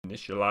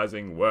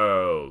Initializing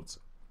world.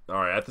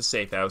 Alright, at the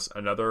safe house,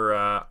 another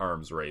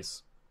arms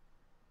race.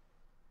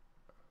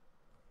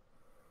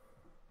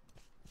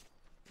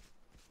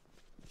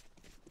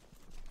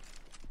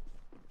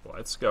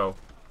 Let's go.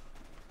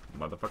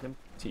 Motherfucking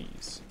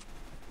tease.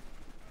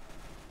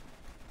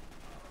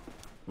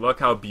 Look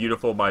how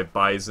beautiful my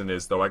bison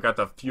is, though. I got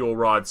the fuel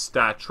rod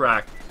stat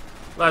track.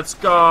 Let's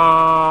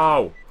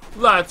go!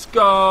 Let's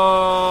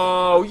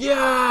go!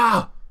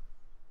 Yeah!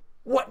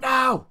 What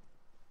now?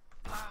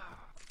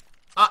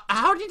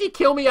 How did he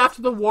kill me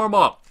after the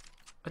warm-up?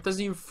 That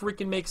doesn't even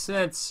freaking make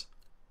sense.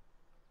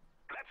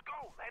 Let's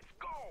go! Let's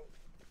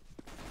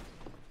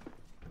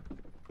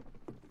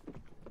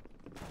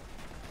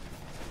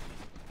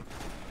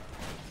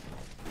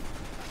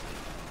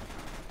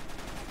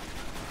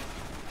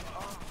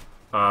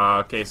go!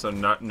 Okay, so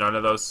none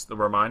of those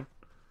were mine?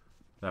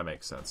 That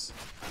makes sense.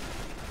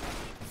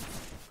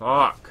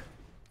 Fuck.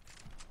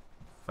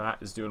 Fat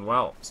is doing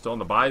well. Still in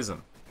the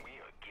bison. We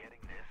are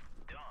getting this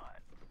done.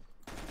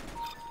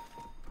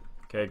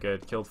 Okay,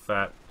 good. Killed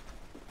Fat.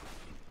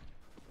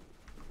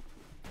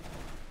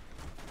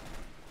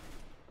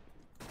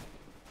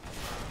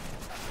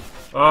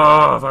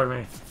 Oh, fuck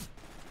me.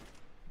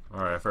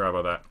 Alright, I forgot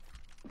about that.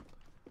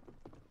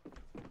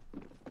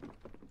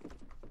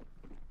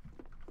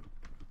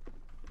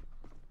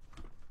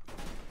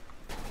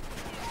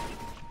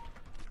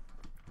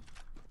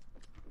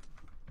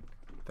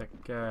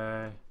 That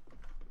guy.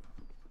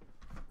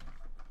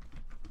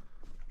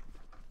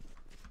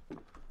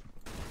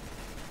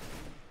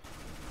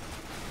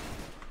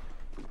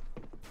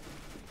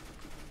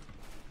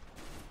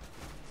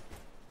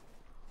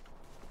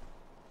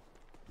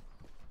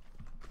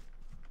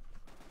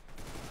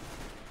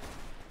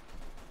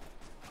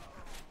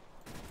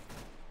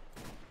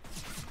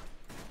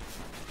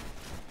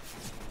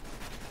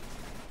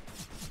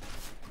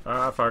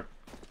 Ah, fuck.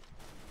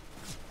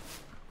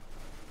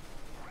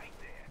 Right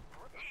there.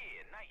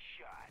 Yeah, nice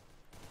shot.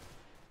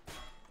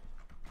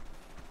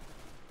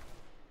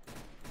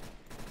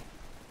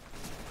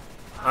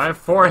 I have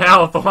 4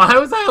 health. Why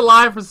was I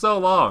alive for so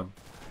long?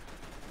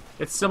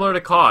 It's similar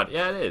to COD.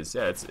 Yeah, it is.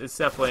 Yeah, it's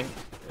definitely...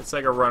 It's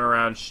like a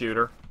runaround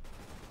shooter.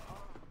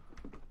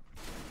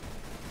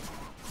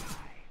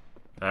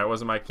 That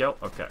wasn't my kill?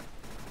 Okay.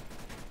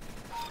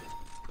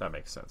 That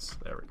makes sense.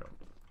 There we go.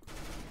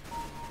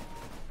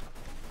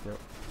 Yep.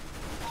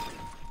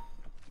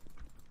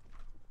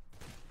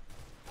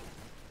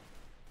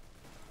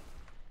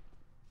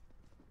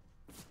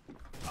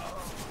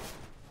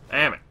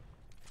 Damn it.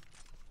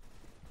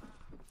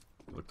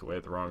 Looked away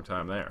at the wrong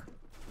time there.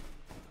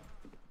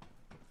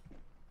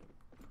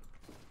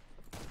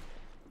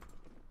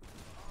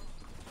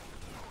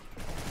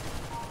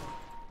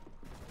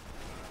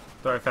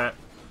 Sorry, Fat.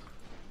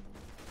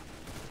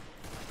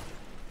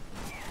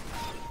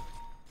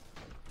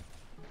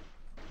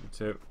 You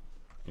too.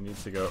 You need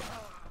to go.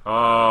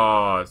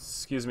 Oh,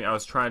 excuse me. I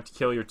was trying to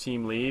kill your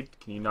team lead.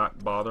 Can you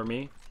not bother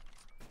me?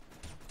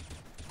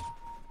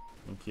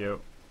 Thank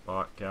you.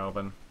 Bot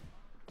Galvin.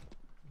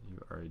 You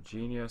are a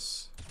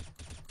genius.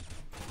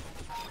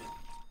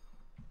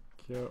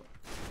 Thank you.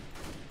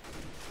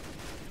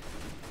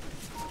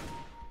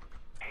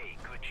 Hey,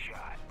 good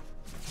shot.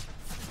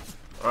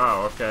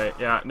 Oh, okay.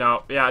 Yeah,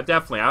 no. Yeah,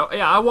 definitely.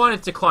 I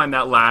wanted to climb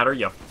that ladder,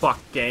 you fuck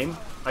game.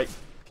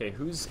 Okay,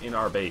 who's in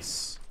our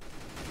base?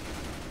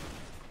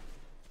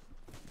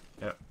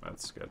 Yep,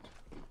 that's good.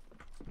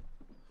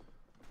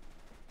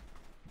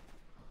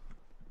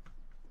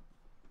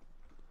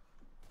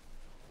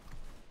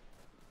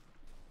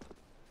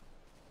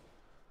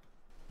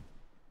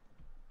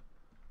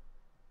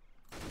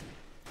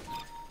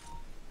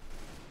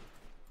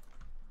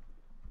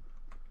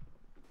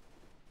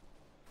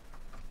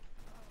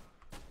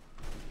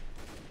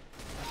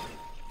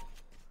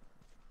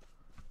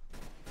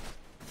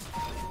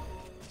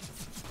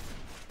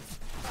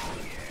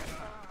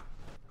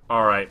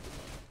 Alright.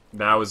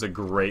 That was a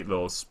great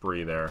little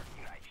spree there.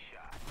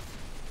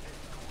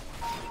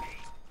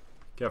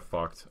 Get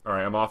fucked.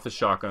 Alright, I'm off the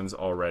shotguns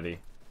already.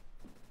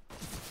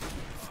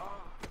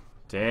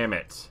 Damn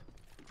it.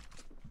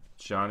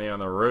 Johnny on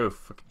the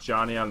roof.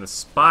 Johnny on the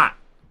spot.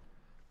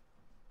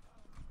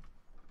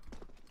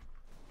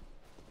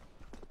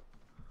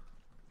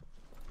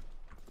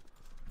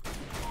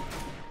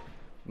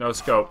 No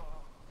scope.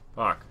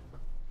 Fuck.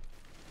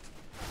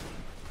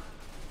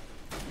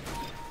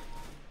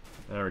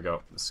 There we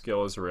go. The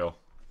skill is real.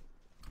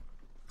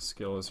 The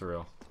skill is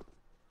real.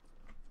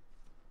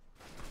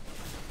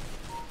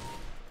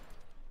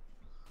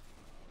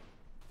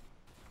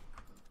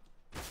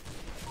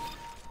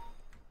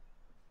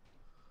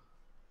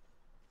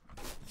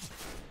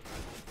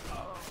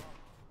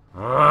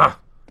 Ugh.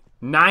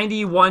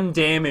 91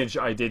 damage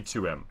I did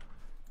to him.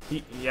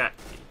 Yeah,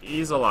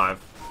 he's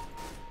alive.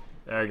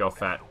 There you go,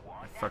 Fat.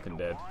 Fucking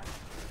dead.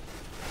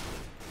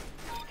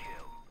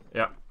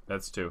 Yeah,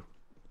 that's 2.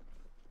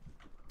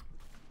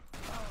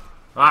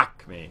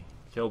 Fuck me.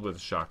 Killed with a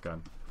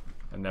shotgun.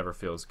 That never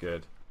feels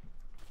good.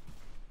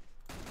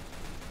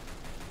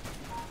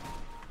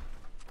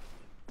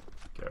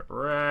 Get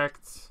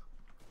wrecked.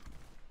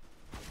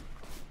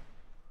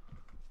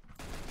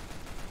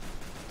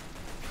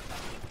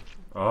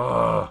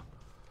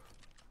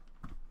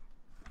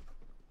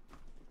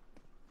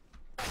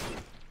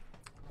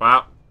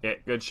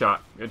 Good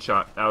shot. Good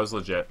shot. That was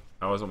legit.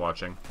 I wasn't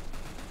watching.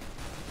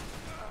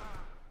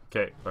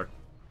 Okay, look.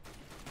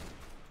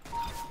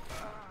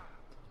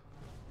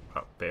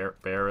 Oh,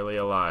 barely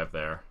alive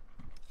there.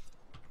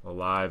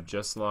 Alive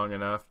just long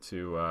enough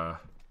to,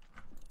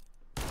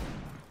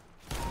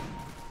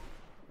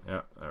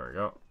 yeah, there we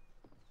go.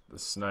 The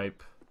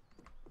snipe.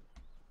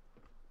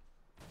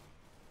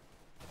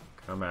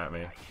 Come at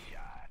me.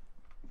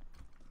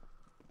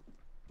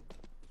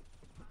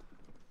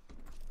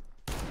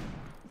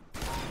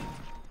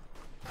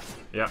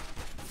 Yeah.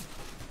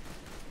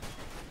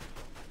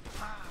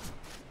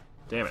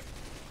 Damn it.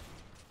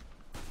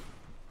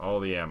 All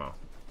the ammo.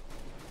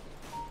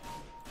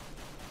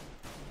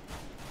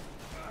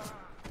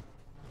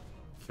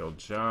 Killed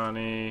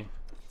Johnny.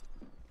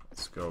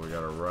 Let's go. We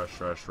gotta rush,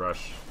 rush,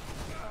 rush.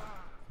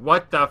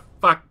 What the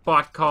fuck,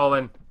 bot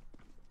calling?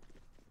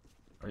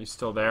 Are you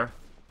still there?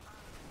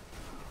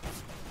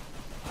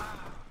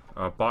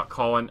 Bot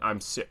calling. I'm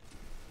sick.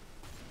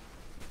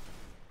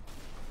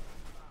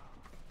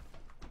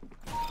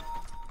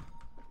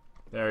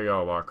 There you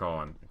go, bot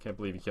calling. I can't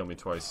believe you killed me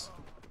twice.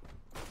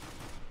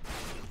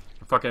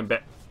 Fucking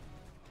bet.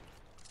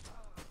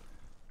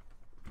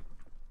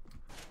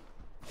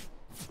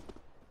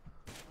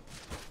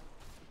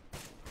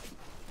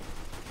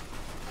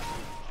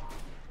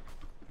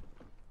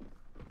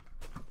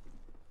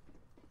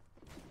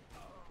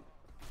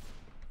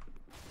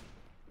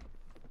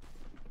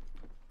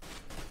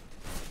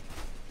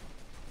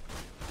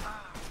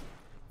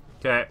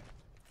 Okay.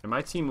 Am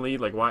my team lead?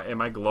 Like, why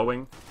am I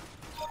glowing?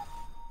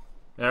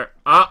 There.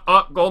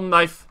 Golden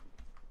knife.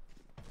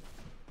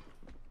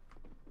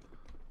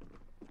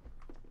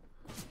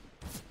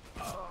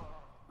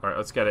 Alright,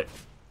 let's get it.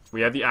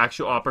 We have the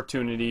actual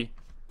opportunity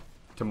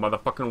to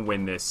motherfucking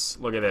win this.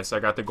 Look at this. I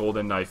got the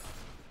golden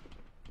knife.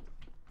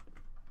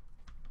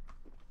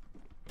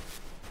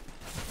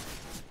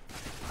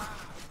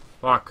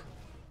 Fuck.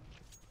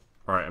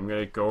 Alright, I'm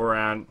gonna go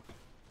around.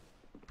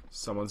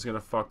 Someone's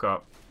gonna fuck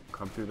up.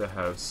 Come through the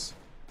house.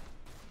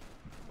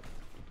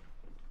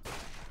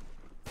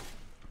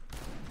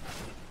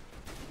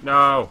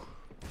 No!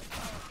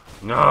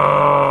 No!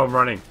 I'm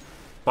running.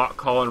 Bot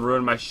calling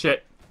ruined my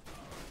shit.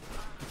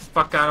 Get the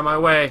fuck out of my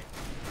way.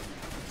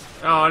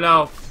 Oh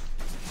no.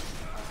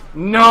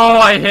 No!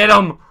 I hit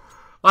him!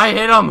 I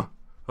hit him!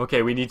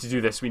 Okay, we need to do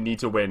this. We need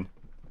to win.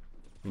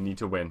 We need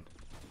to win.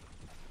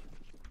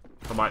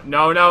 Come on.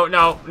 No, no,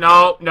 no,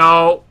 no,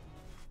 no!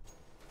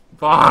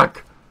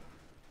 Fuck!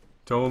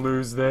 Don't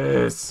lose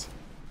this.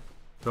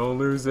 Don't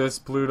lose this,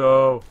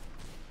 Pluto.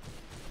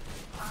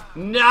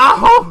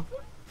 No!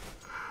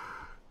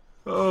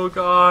 Oh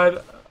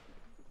god.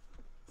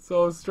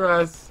 So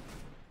stressed.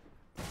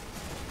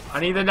 I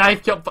need the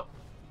knife kill.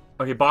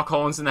 Okay, Bach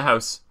Holland's in the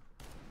house.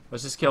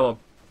 Let's just kill him.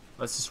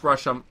 Let's just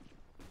rush him.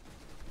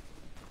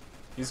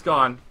 He's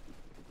gone.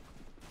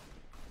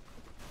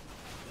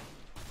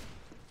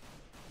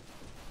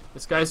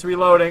 This guy's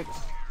reloading.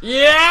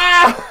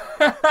 Yeah!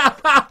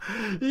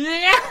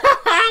 Yeah,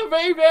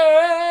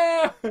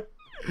 baby!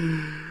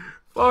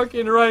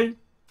 Fucking right.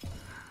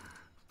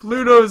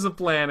 Pluto's a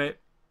planet.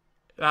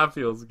 That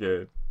feels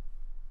good.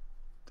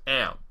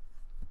 Damn.